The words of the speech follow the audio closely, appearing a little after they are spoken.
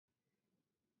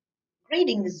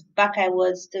Greetings, Buckeye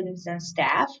Woods students and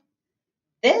staff.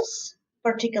 This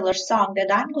particular song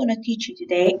that I'm going to teach you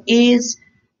today is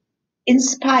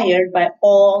inspired by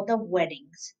all the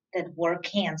weddings that were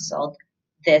canceled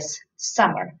this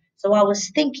summer. So I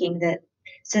was thinking that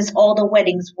since all the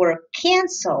weddings were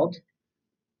canceled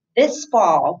this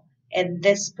fall and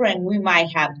this spring, we might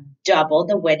have double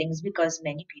the weddings because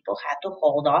many people had to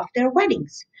hold off their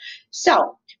weddings.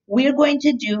 So we're going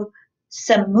to do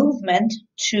some movement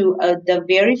to the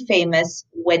very famous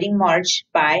Wedding March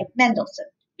by Mendelssohn.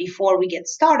 Before we get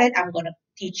started, I'm going to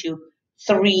teach you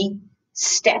 3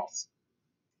 steps.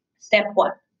 Step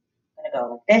 1, I'm going to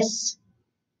go like this.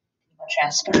 I'm going to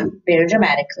transfer very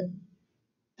dramatically.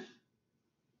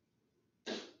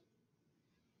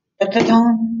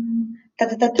 Ta-ta-dun,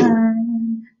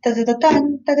 ta-ta-ta-dun,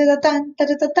 ta-ta-ta-dun, ta-ta-ta-dun,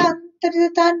 ta-ta-ta-dun,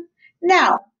 ta-ta-ta-dun.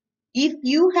 Now, if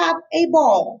you have a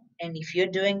ball and if you're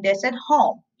doing this at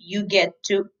home, you get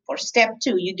to, for step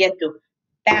 2, you get to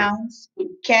bounce,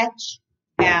 catch,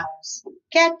 bounce,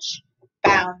 catch,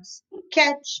 bounce,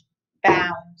 catch,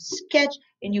 bounce, catch,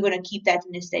 and you're going to keep that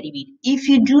in a steady beat. If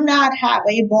you do not have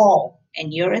a ball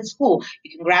and you're at school,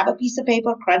 you can grab a piece of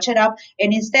paper, crunch it up,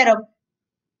 and instead of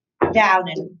down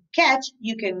and catch,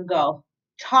 you can go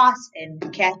toss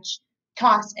and catch,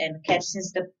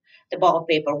 since the ball of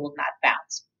paper will not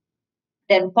bounce.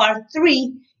 Then part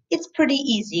 3, it's pretty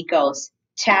easy. It goes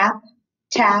tap,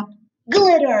 tap,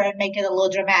 glitter, and make it a little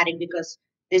dramatic because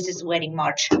this is Wedding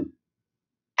March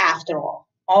after all.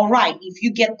 All right, if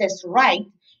you get this right,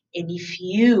 and if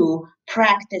you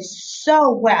practice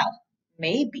so well,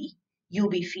 maybe you'll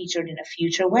be featured in a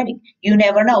future wedding. You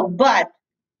never know, but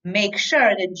make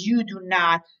sure that you do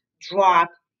not drop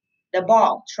the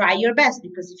ball. Try your best,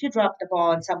 because if you drop the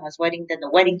ball in someone's wedding, then the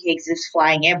wedding cake is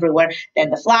flying everywhere, then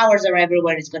the flowers are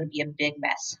everywhere. It's going to be a big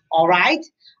mess. All right?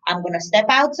 I'm going to step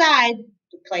outside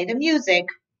to play the music,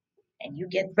 and you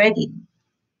get ready.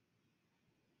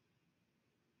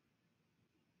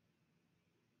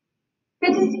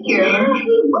 Good to see you.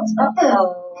 Hey, what's up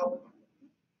though?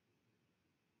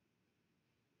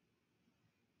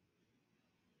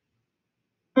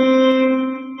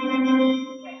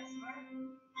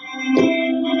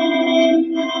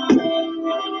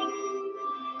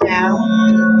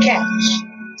 Down, catch,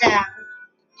 down,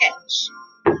 catch.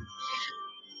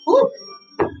 Whoop.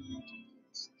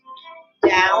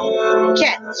 Down,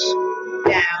 catch,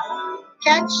 down,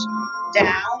 catch,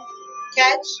 down,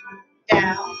 catch,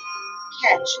 down,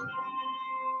 catch.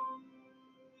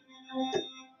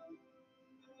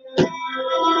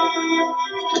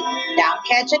 Down,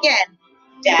 catch again.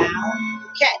 Down,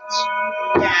 catch,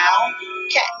 down,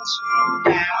 catch,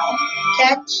 down,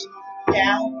 catch,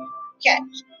 down,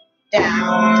 catch,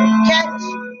 down, catch,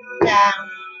 down,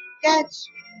 catch,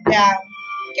 down,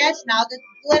 catch. Now the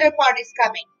glitter part is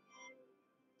coming.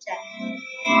 Tap,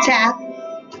 tap,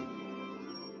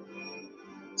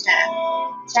 tap,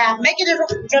 tap. Make it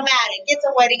dramatic. It's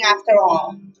a wedding after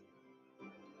all.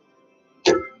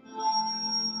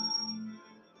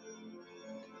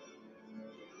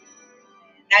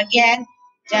 Again,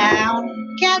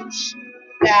 down, catch,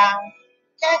 down,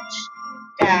 catch,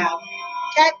 down,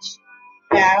 catch,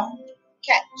 down,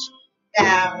 catch,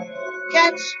 down,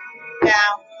 catch,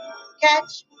 down,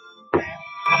 catch, down,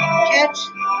 catch.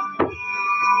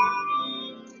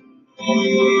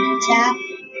 Tap,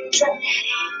 dramatic.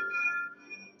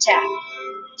 Tap,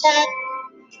 tap,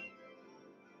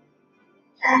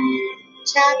 tap,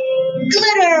 tap,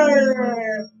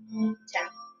 glitter.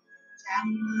 Tap, tap,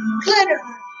 glitter.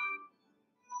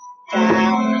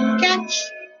 Down, catch,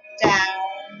 down,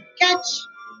 catch,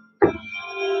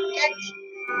 catch,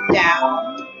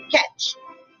 down, catch,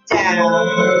 down,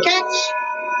 catch,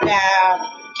 down,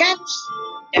 catch,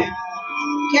 down,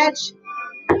 catch.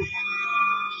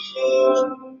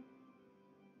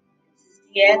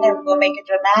 Yeah, then we're going to make it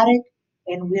dramatic,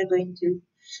 and we're going to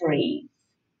freeze.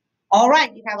 All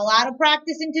right, you have a lot of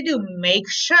practicing to do. Make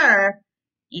sure,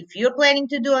 if you're planning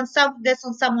to do this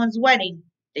on someone's wedding,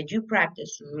 that you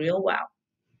practice real well.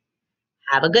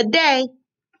 Have a good day.